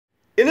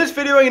In this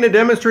video, I'm going to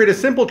demonstrate a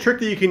simple trick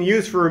that you can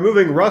use for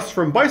removing rust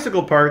from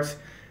bicycle parts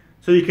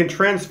so you can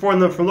transform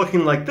them from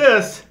looking like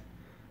this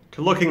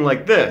to looking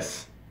like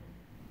this.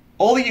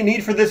 All that you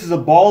need for this is a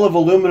ball of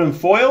aluminum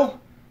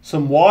foil,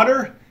 some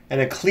water, and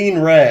a clean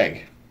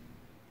rag.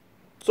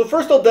 So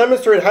first I'll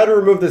demonstrate how to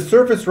remove the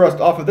surface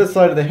rust off of this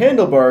side of the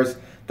handlebars,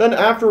 then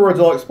afterwards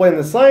I'll explain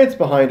the science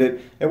behind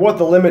it and what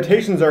the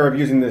limitations are of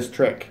using this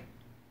trick.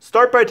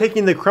 Start by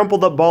taking the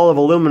crumpled up ball of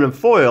aluminum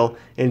foil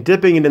and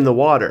dipping it in the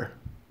water.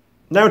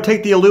 Now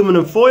take the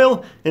aluminum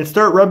foil and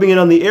start rubbing it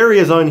on the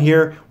areas on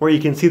here where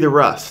you can see the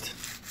rust.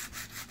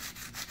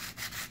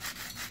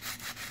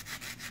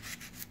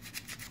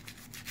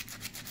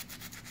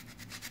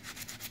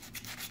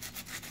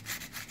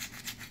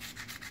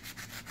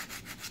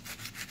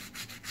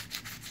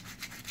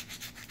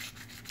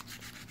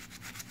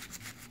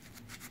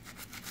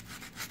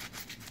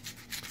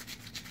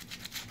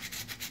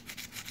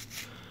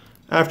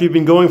 After you've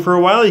been going for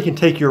a while, you can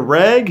take your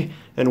rag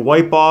and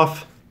wipe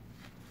off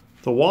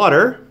the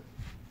water.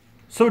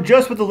 So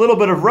just with a little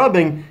bit of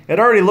rubbing, it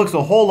already looks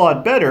a whole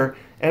lot better.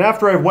 And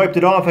after I've wiped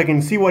it off, I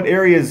can see what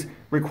areas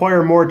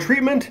require more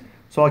treatment.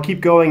 So I'll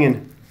keep going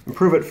and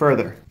improve it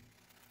further.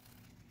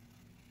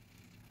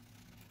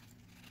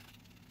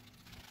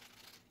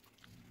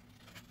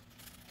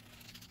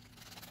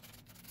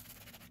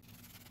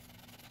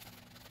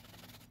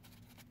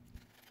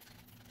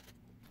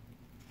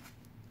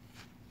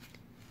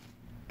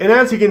 And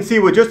as you can see,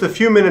 with just a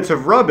few minutes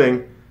of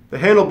rubbing, the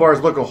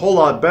handlebars look a whole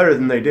lot better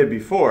than they did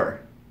before.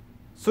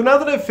 So now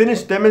that I've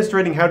finished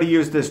demonstrating how to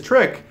use this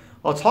trick,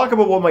 I'll talk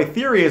about what my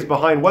theory is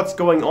behind what's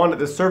going on at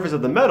the surface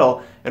of the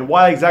metal and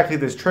why exactly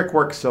this trick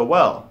works so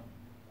well.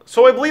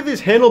 So I believe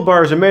these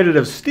handlebars are made out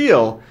of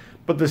steel,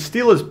 but the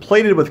steel is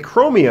plated with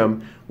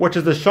chromium, which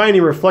is the shiny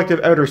reflective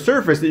outer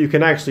surface that you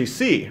can actually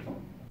see.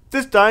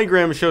 This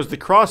diagram shows the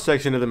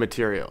cross-section of the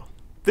material.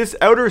 This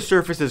outer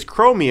surface is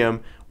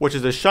chromium, which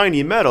is a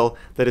shiny metal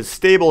that is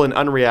stable and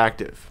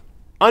unreactive.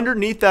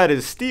 Underneath that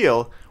is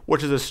steel,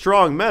 which is a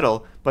strong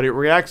metal, but it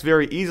reacts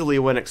very easily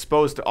when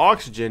exposed to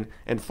oxygen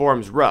and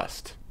forms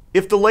rust.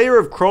 If the layer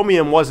of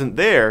chromium wasn't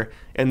there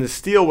and the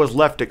steel was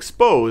left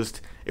exposed,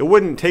 it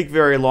wouldn't take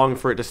very long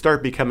for it to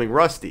start becoming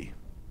rusty.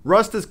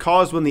 Rust is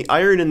caused when the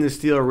iron in the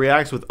steel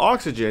reacts with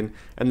oxygen,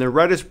 and the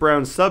reddish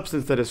brown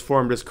substance that is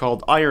formed is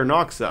called iron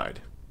oxide.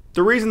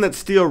 The reason that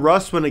steel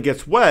rusts when it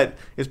gets wet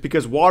is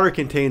because water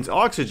contains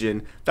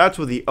oxygen. That's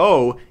what the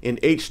O in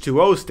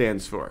H2O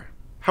stands for.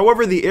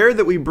 However, the air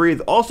that we breathe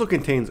also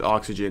contains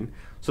oxygen,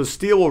 so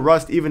steel will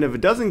rust even if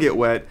it doesn't get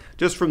wet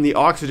just from the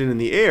oxygen in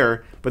the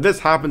air, but this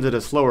happens at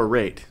a slower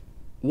rate.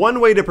 One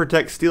way to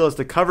protect steel is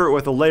to cover it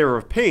with a layer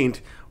of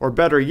paint, or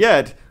better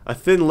yet, a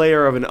thin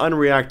layer of an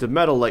unreactive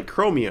metal like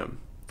chromium.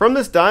 From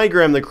this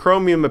diagram, the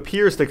chromium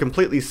appears to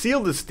completely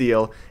seal the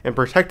steel and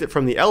protect it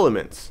from the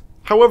elements.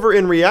 However,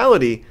 in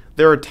reality,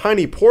 there are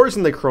tiny pores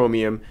in the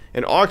chromium,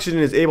 and oxygen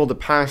is able to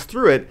pass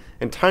through it,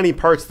 and tiny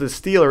parts of the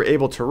steel are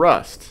able to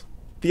rust.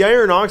 The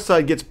iron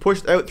oxide gets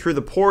pushed out through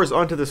the pores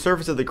onto the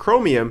surface of the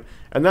chromium,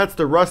 and that's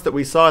the rust that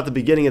we saw at the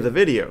beginning of the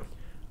video.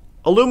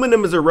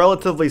 Aluminum is a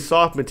relatively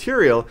soft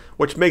material,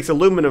 which makes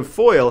aluminum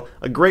foil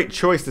a great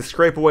choice to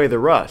scrape away the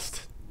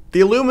rust. The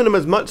aluminum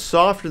is much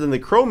softer than the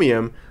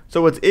chromium,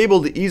 so it's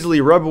able to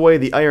easily rub away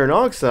the iron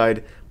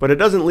oxide, but it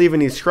doesn't leave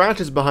any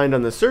scratches behind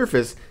on the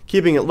surface,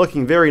 keeping it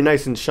looking very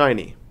nice and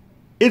shiny.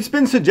 It's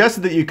been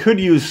suggested that you could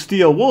use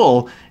steel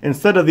wool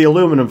instead of the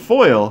aluminum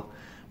foil,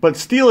 but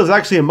steel is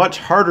actually a much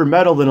harder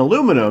metal than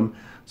aluminum,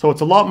 so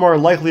it's a lot more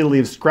likely to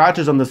leave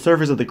scratches on the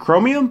surface of the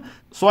chromium,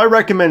 so I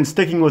recommend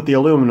sticking with the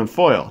aluminum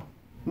foil.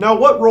 Now,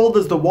 what role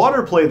does the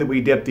water play that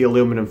we dip the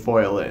aluminum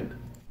foil in?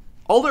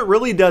 All it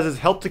really does is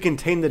help to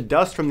contain the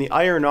dust from the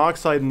iron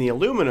oxide in the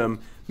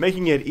aluminum,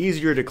 making it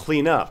easier to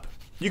clean up.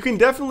 You can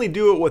definitely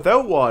do it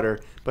without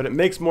water, but it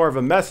makes more of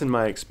a mess in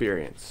my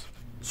experience.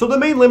 So the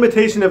main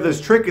limitation of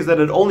this trick is that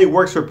it only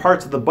works for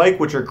parts of the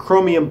bike which are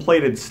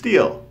chromium-plated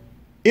steel.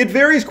 It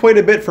varies quite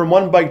a bit from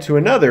one bike to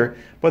another,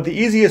 but the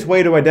easiest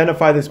way to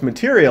identify this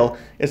material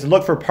is to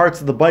look for parts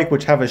of the bike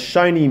which have a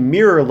shiny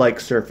mirror-like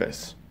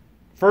surface.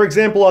 For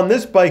example, on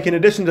this bike, in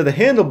addition to the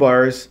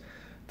handlebars,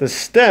 the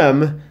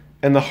stem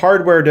and the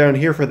hardware down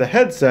here for the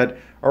headset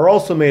are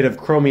also made of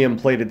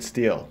chromium-plated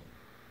steel.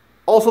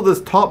 Also,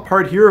 this top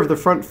part here of the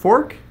front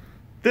fork,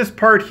 this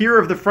part here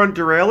of the front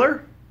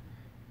derailleur,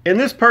 and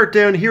this part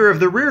down here of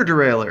the rear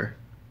derailleur.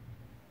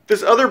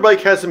 This other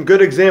bike has some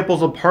good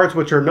examples of parts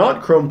which are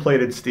not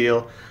chrome-plated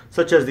steel,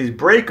 such as these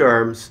brake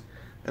arms,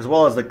 as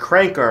well as the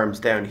crank arms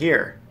down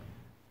here.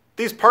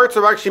 These parts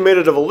are actually made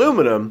out of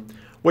aluminum,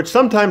 which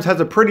sometimes has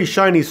a pretty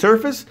shiny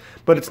surface,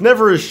 but it's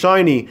never as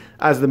shiny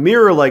as the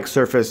mirror-like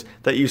surface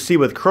that you see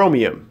with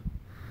chromium.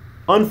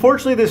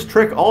 Unfortunately, this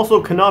trick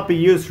also cannot be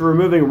used for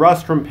removing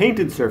rust from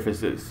painted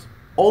surfaces.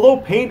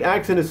 Although paint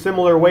acts in a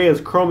similar way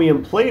as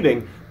chromium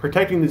plating,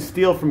 protecting the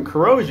steel from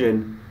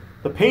corrosion,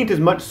 the paint is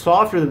much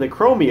softer than the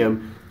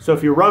chromium, so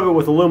if you rub it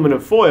with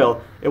aluminum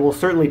foil, it will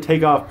certainly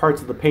take off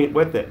parts of the paint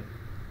with it.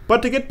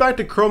 But to get back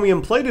to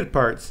chromium plated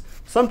parts,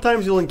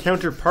 Sometimes you'll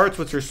encounter parts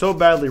which are so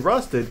badly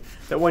rusted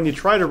that when you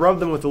try to rub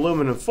them with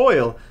aluminum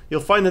foil,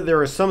 you'll find that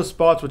there are some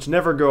spots which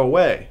never go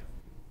away.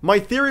 My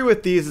theory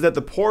with these is that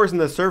the pores in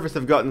the surface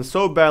have gotten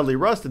so badly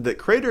rusted that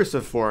craters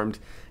have formed,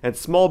 and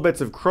small bits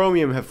of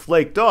chromium have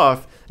flaked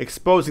off,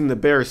 exposing the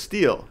bare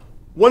steel.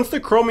 Once the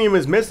chromium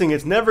is missing,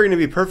 it's never going to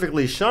be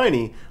perfectly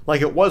shiny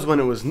like it was when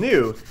it was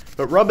new,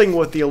 but rubbing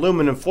with the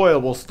aluminum foil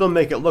will still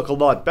make it look a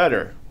lot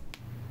better.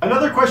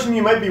 Another question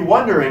you might be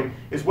wondering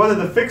is whether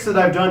the fix that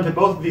I've done to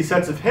both of these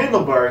sets of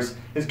handlebars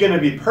is going to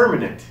be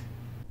permanent.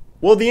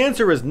 Well, the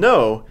answer is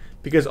no,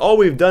 because all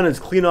we've done is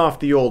clean off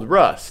the old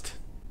rust.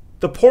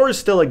 The pores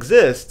still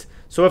exist,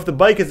 so if the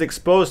bike is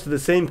exposed to the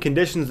same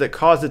conditions that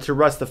caused it to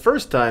rust the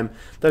first time,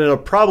 then it'll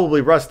probably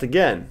rust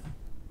again.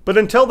 But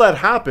until that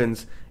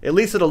happens, at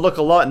least it'll look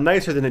a lot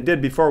nicer than it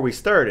did before we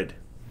started.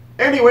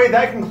 Anyway,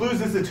 that concludes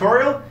this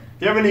tutorial.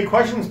 If you have any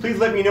questions, please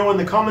let me know in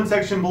the comment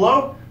section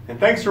below, and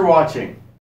thanks for watching.